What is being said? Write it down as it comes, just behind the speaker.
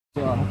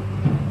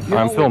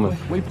I'm filming.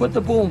 We put the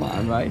boom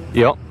on, right?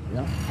 Yep.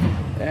 Yeah.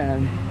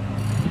 And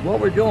what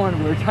we're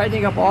doing, we're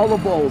tightening up all the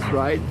bolts,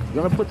 right?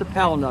 We're gonna put the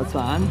paddle nuts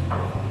on.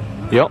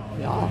 Yep.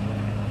 Yeah.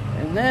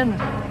 And then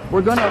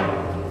we're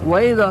gonna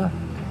lay the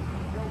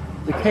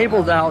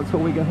cables out so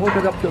we can hook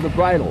it up to the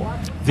bridle.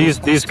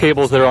 These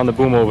cables that are on the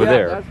boom over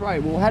there. That's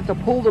right. We'll have to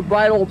pull the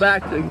bridle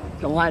back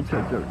to line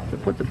to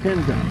put the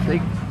pins in.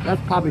 See,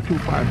 that's probably too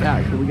far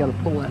back, so we got to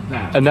pull that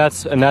back. And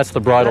that's the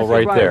bridle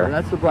right there.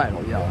 That's the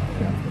bridle. Yeah.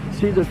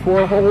 See, there's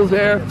 4 holes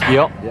there.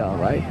 Yep.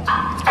 Yeah. Right.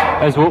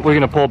 And so we're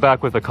gonna pull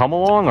back with a come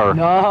along, or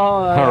no?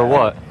 Or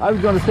what? I was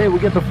going to say we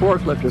get the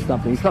forklift or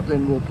something.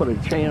 Something we'll put a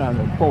chain on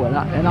and pull it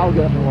out, and I'll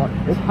get up and walk.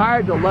 It's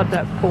hard to let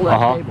that pull that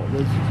cable.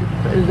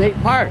 It's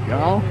 8 part, you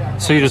know.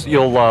 So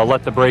you'll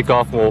let the brake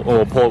off, and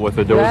we'll pull it with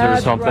a dozer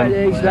or something. Right,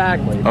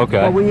 exactly.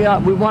 Okay. But we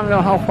want to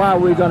know how far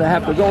we're going to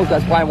have to go.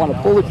 That's why I want to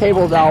pull the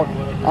cables out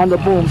on the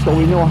boom so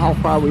we know how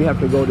far we have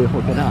to go to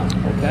hook it on.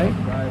 Okay.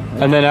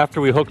 And then after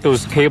we hook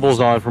those cables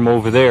on from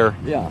over there,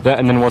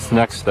 and then what's the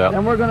next step?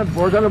 Then we're gonna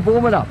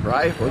boom it up,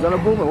 right? We're gonna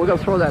boom it. We're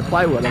gonna throw that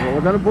plywood in.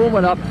 We're gonna boom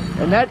it up,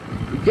 and that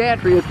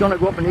gantry is gonna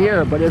go up in the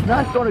air, but it's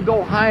not gonna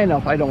go high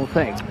enough, I don't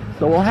think.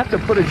 So we'll have to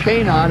put a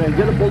chain on and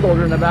get a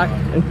bulldozer in the back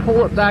and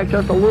pull it back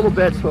just a little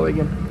bit so we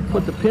can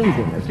put the pins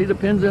in there. See the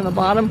pins in the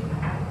bottom?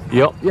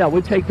 Yep. Yeah,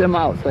 we take them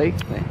out. See?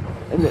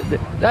 And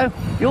that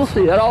you'll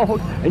see that all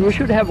hooked, and you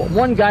should have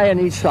one guy on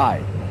each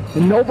side.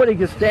 And nobody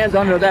can stand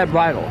under that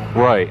bridle.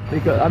 Right.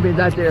 Because I mean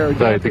that's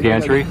the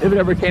gantry. If it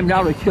ever came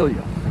down, it'd kill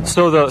you.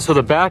 So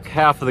the back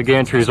half of the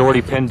gantry is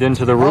already pinned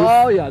into the roof.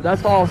 Oh yeah,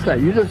 that's all set.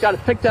 You just got to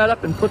pick that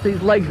up and put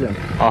these legs in.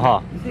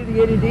 You see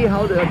the ADD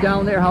how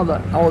down there how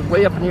it's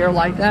way up in the air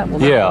like that?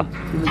 Well, yeah.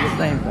 It's the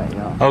same thing. You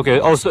know? Okay.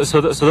 Oh, so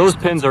those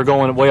pins are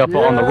going way up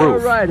on the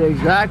roof. Right.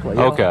 Exactly.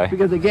 Okay.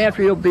 Because the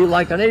gantry will be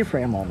like an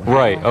A-frame almost.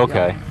 Right.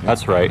 Okay. Yeah.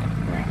 That's right.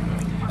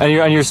 And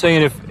you're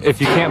saying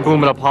if you can't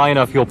boom it up high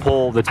enough, you'll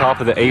pull the top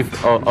of the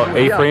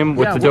A-frame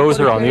with the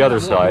dozer on the other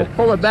side. We'll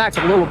pull it back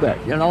a little bit,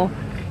 you know.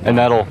 And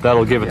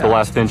that'll give it the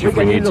last inch if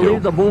we need to. We can either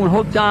leave the boom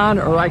hooked on,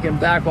 or I can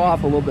back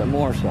off a little bit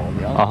more, so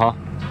you know.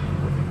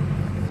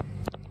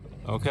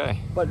 Okay.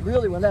 But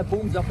really, when that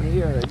boom's up in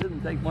the air, it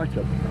doesn't take much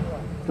to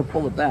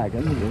pull it back.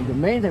 And the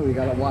main thing we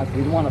got to watch,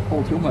 we don't want to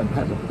pull too much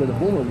because the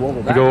boom will go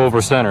over back. Go over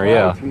center,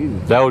 yeah.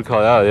 That would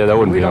that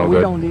wouldn't be no good.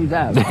 We don't need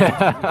that.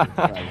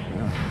 Right,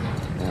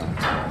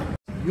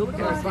 you look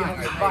at it,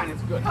 fine,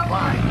 it's good.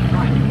 Fine.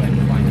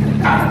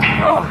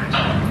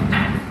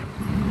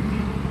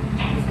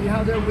 See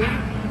how they're weak?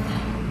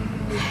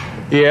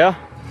 Yeah.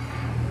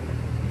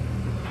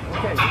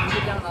 Okay, so you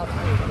get down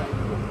outside.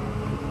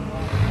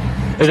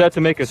 Is that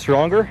to make it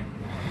stronger?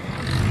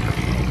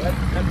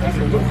 That makes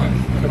it loop.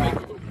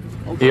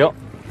 Okay. Yep.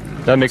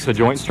 That makes the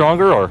joint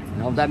stronger, or?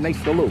 No, that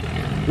makes the loop.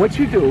 What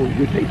you do,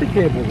 you take the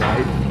cable,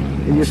 right,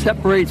 and you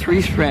separate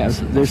 3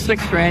 strands. There's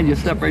 6 strands, you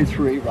separate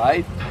 3,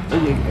 right?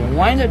 Then you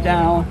wind it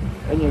down,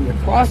 and then you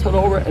cross it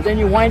over, and then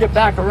you wind it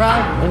back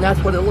around, and that's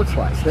what it looks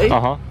like, see?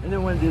 And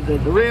then when the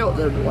rail,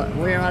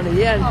 we're on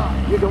the end,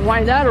 you can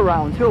wind that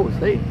around too,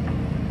 see?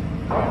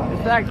 In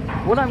fact,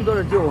 what I'm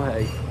going to do,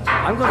 hey,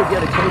 I'm going to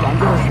get a cable. I'm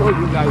going to show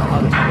you guys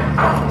how to do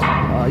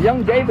it.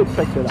 Young David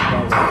picked it up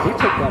already. He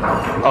picked that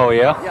up. Oh,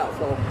 yeah? Yeah,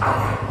 so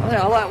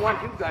I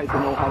want you guys to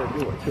know how to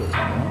do it too. You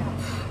know?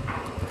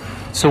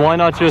 So why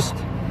not just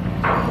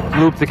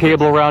loop the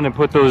cable around and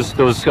put those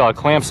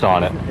clamps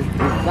on it?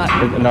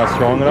 It's not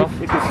strong enough?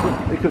 It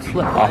could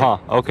slip. Right?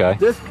 Okay.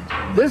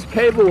 This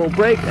cable will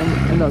break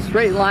in a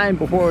straight line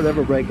before it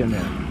ever break in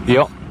there.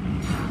 Yep.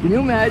 Can you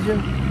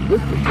imagine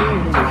this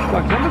machine was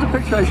stuck? Remember the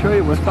picture I showed you?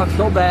 It was stuck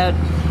so bad.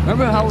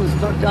 Remember how it was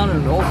stuck down in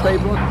an old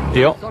Saybrook? Yep.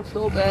 It was stuck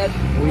so bad.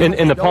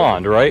 In the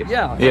pond, right?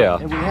 Yeah. Yeah.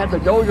 And we had the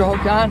dozer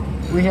hooked on.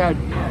 We had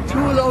 2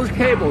 of those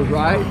cables,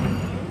 right?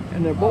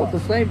 And they're both the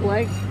same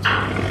length,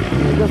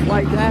 just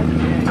like that,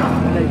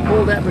 and they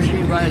pulled that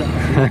machine right up.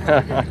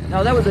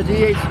 Now that was a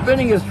D8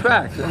 spinning his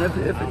tracks, and if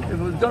it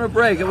was going to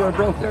break, it would have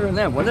broke there and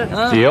then, wouldn't it?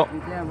 Huh? Yep.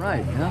 You're damn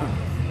right, yeah.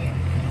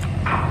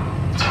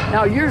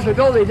 Now years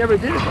ago, they never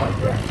did it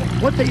like that.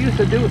 What they used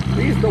to do,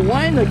 they used to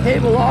wind the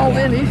cable all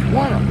in, each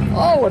one of them.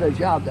 Oh, what a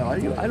job though. I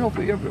don't know if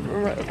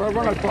I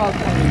run across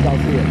one of these, I'll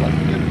see it.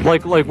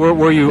 Like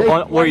where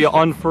you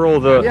unfurl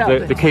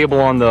the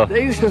cable on the...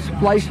 They used to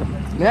splice them.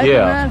 Imagine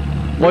that?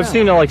 Well, I've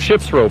seen like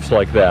ship's ropes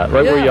like that,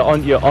 right? Where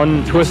you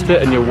untwist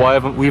it and you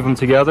weave them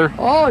together.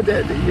 Oh,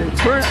 you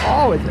turn.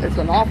 Oh, it's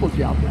an awful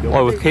job to do.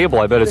 Oh, with cable,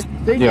 I bet it's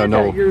they did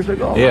that years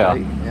ago. Yeah.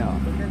 Right? Yeah.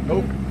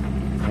 Nope.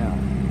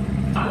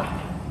 Yeah.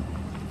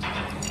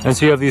 And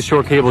so you have these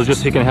short cables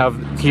just so you can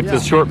keep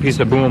this short piece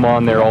of boom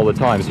on there all the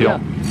time, so you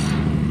don't.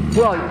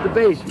 Well, the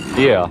base.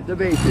 Yeah. The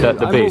base. The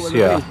base.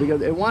 Yeah. Base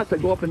because it wants to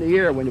go up in the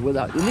air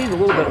without. You need a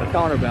little bit of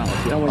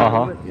counterbalance. You know when you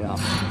do it. Yeah.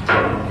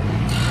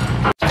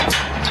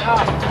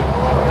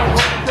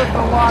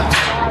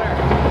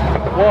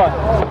 What?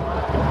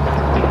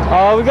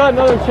 We got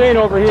another chain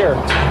over here.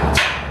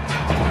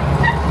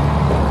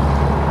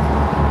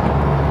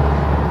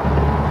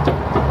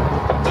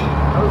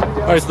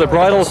 All right, so the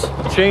bridle's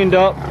chained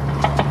up.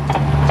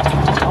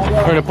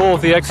 We're going to pull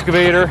with the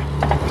excavator,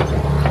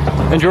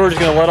 and George is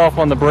going to let off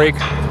on the brake.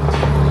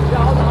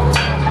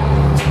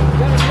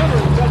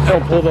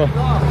 He'll pull the...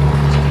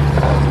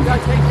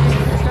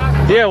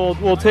 Yeah,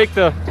 we'll take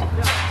the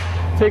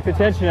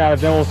tension out of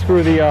it, then we'll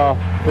screw the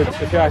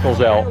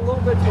shackles out. A little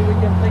bit so we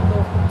can take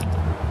those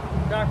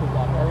shackles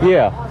off. All right?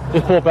 Yeah,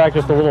 just pull it back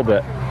just a little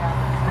bit.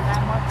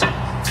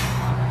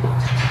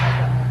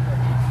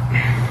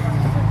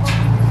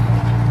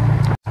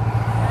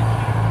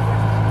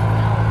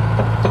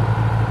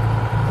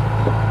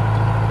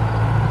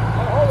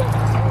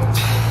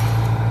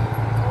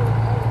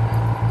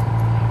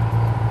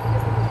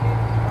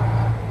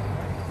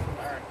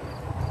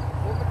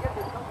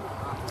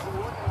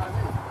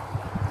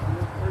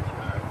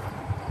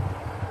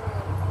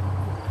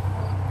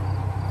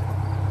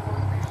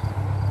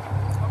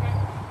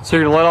 So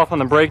you're gonna let off on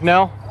the brake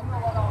now?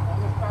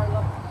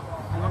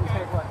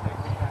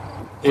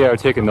 Yeah, we're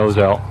taking those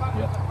out.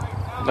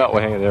 Yep. That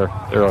way,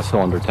 they're still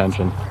under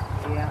tension.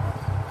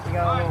 Yeah. You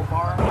got a little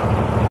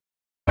bar.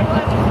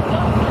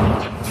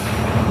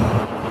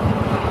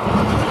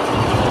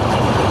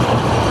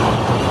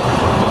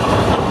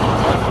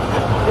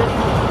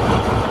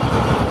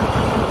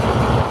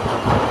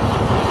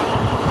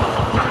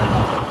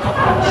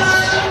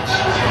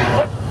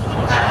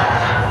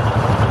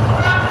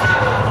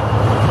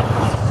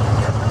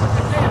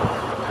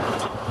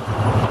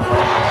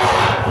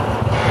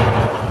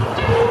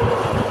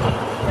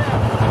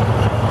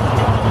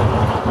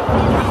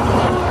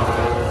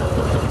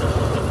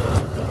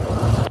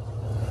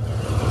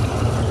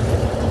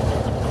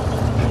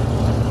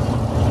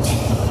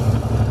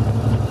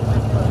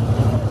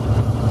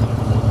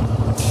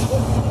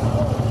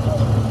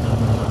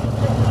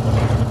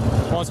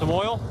 Want some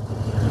oil?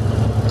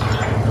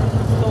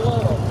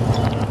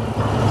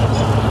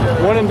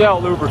 When in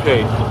doubt,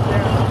 lubricate.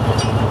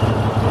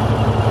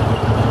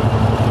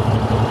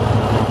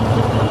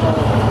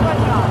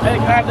 Hey,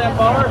 can I have that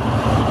butter?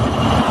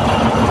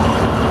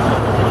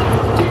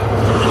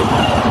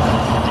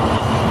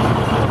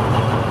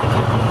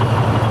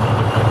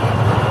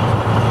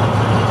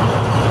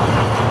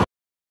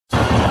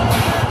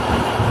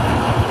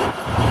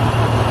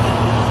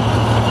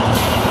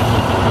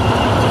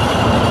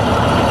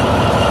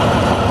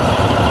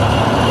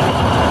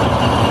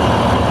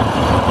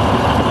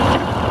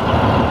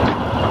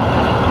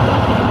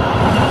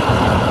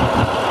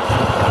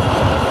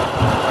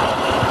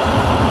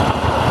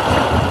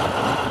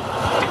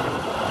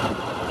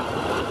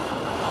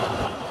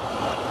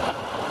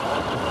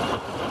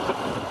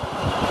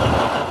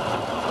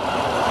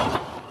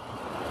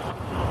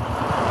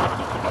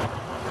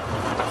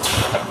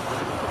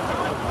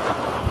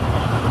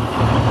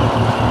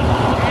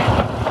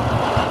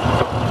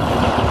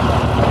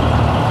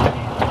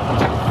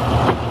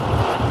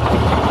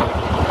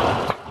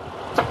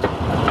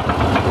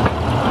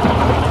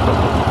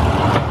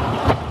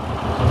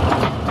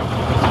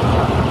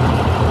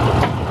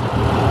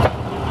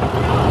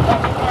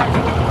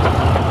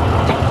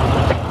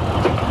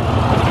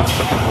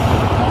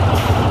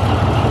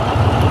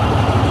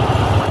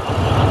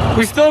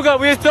 We still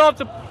have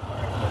to.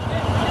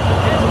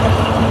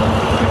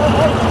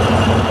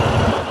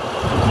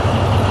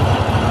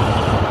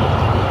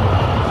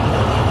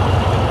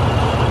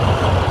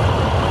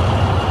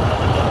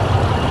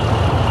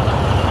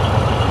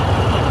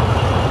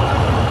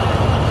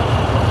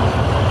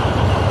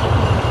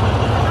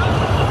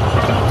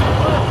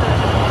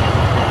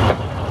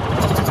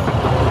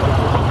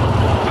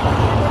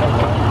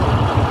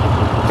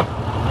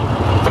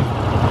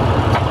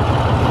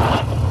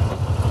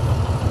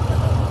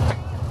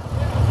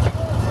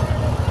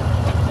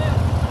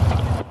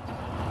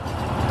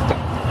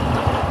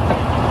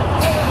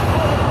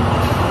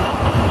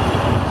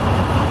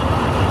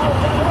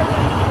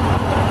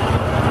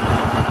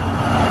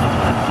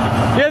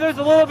 Yeah, there's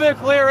a little bit of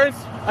clearance.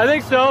 I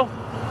think so.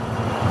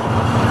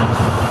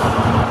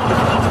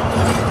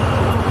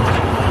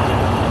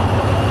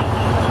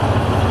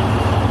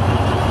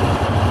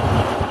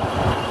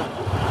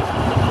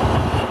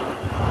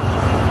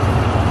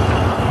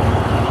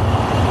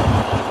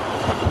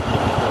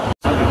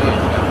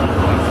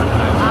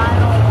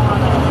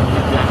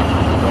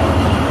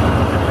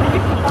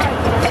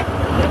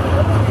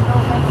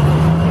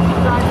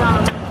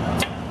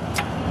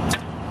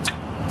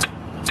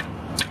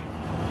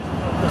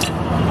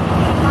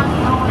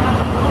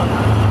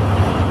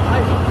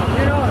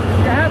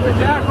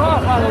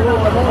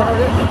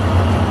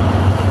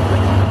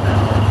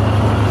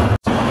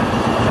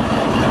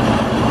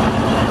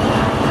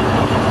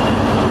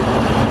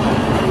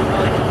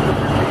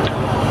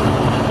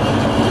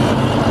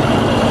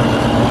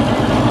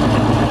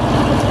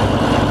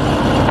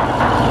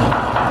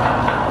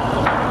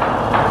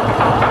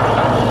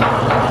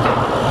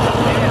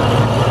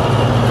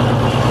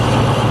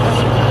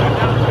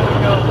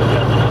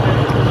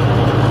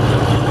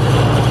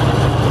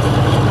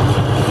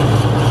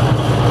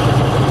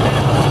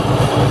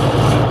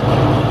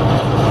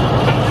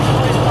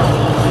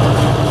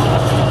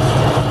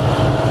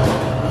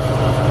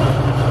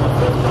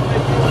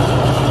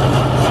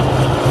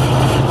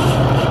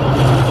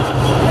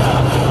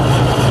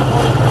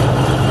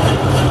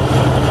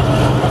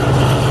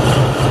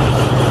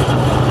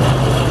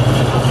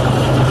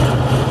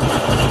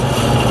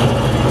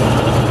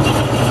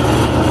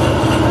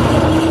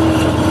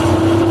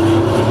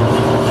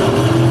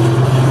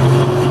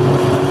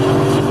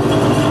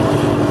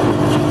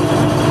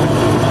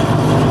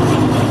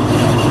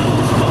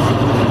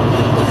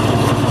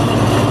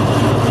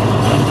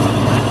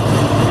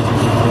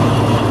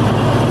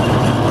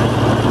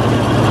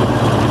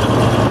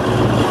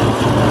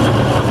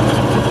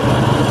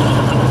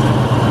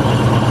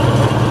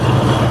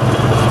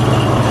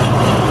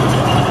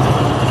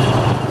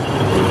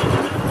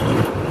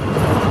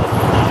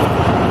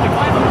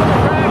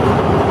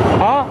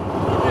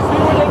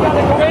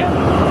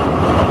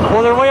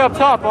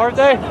 up, aren't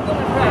they?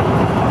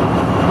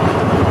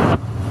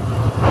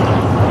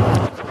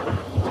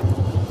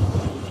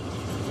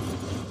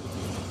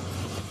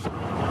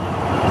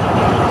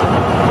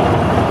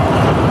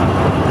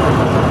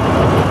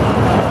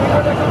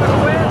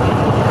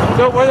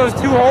 So where those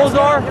two holes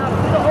are? Yeah,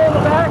 see the hole in the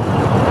back?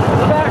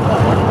 The back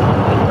one.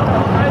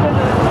 Right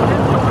into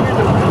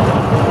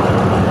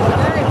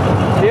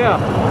the Yeah.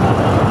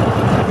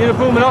 You gonna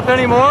boom it up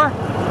anymore?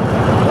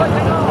 what,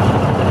 you know?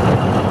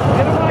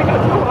 And when I go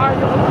too high,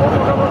 you'll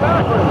go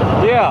backwards.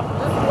 Yeah. This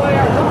is the way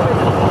I do it.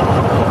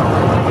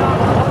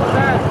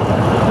 Back.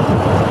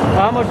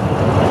 How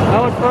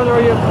much further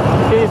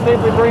can you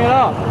safely bring it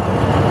up?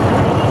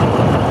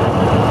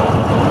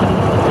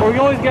 Well, we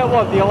can always get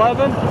what, the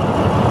 11?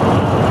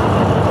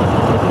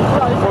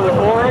 For the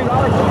coring?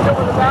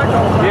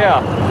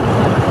 Yeah.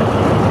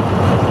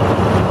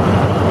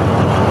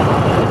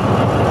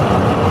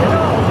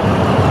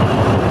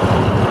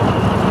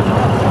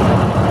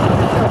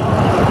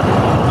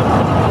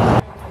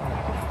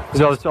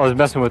 So I was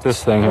messing with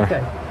this thing here.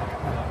 Okay.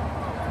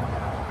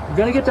 We're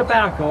gonna get the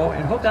backhoe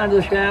and hook onto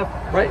the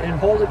shaft right and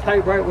hold it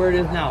tight right where it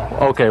is now.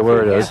 Okay,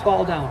 where it Can't is.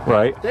 fall down.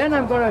 Right. Then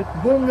I'm gonna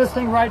boom this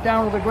thing right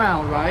down to the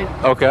ground, right?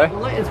 Okay.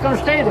 It's gonna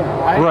stay there,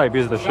 right? Right,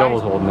 because the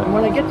shovel's holding And it.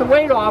 when I get the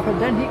weight off it,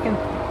 then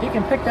he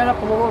can pick that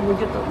up a little and we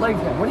get the legs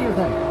in. What do you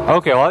think?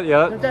 Okay, well,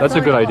 yeah, that's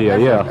a good idea,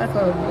 yeah. That's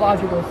a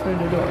logical thing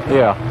to do.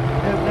 Yeah.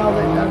 And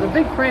now the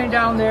big crane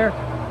down there,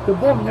 the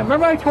boom.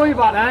 Remember I told you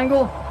about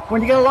angle?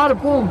 When you get a lot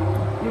of boom,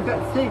 you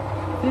got see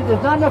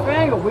there's not enough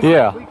angle. We can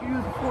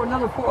use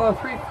another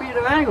 3 feet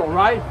of angle,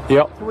 right?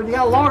 Yep. So when you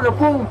got a longer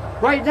boom,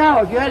 right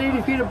now, if you had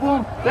 80 feet of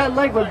boom, that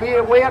leg would be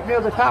way up near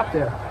the top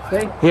there.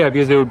 See? Yeah,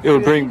 because it would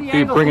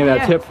be bringing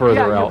that tip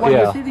further out. When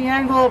Yeah. you see the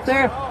angle up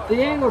there,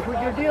 the angle is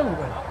what you're dealing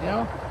with, you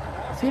know?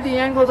 See the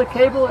angle of the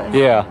cable and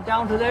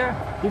down to there?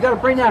 You got to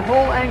bring that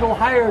whole angle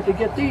higher to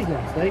get these in,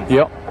 see?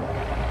 Yep.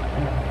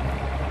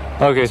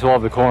 Okay, so we'll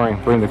have the coring,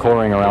 bring the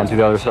coring around to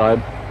the other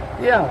side.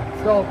 Yeah,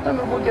 so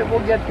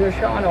we'll get to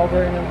Sean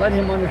over and let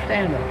him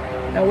understand it.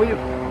 Now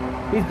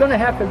he's going to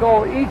have to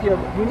go easier.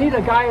 We need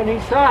a guy on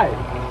each side.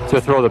 To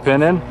throw the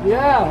pin in?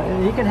 Yeah,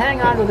 and he can hang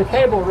on to the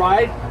cable,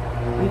 right?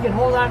 He can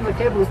hold on to the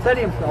cable to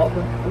steady himself.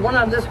 And the one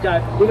on this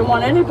guy, we don't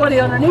want anybody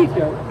underneath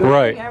you.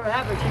 Right. If you ever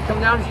happen, she'd come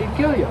down and she'd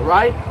kill you,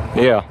 right?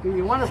 Yeah.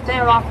 You want to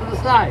stand off to the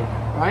side,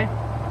 right?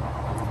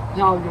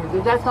 Now,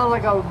 does that sound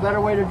like a better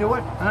way to do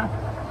it, huh?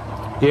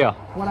 Yeah.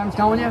 What I'm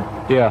telling you?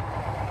 Yeah.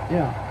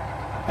 Yeah.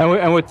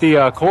 And with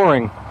the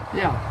coring,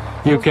 Yeah.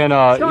 you can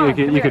Sean,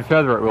 you can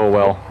feather it real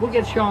well. We'll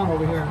get Sean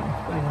over here and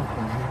explain that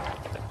for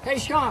you. Hey,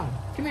 Sean,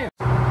 come here.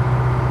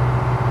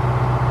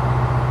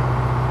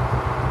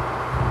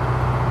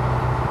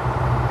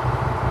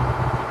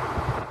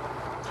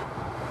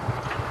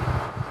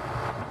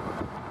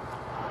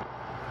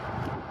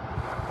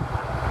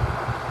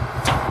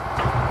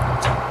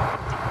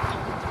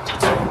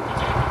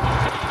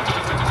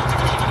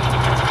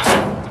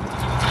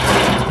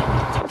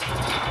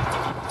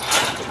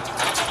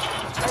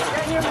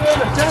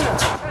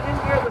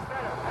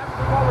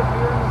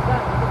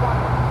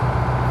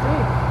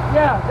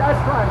 Yeah,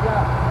 that's right,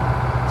 yeah.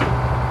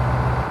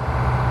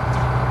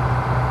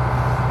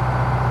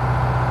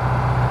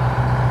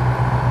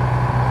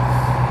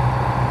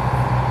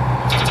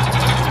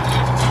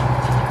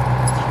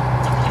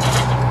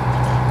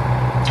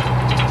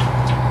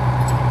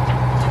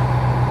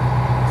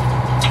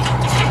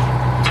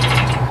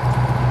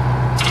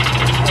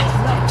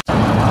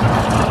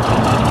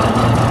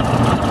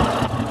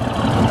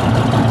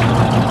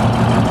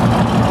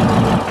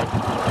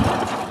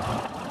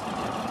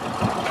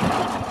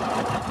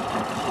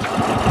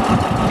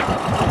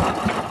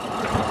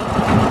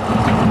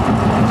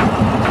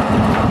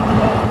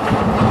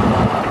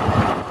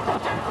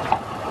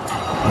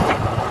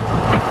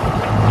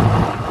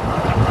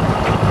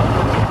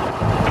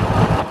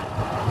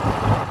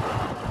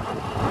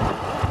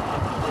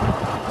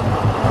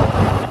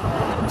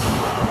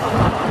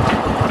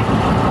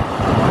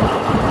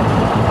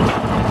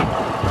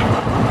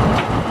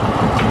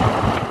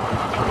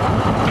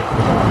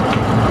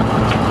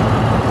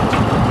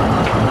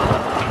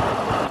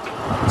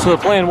 So the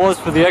plan was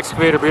for the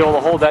excavator to be able to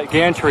hold that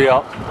gantry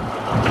up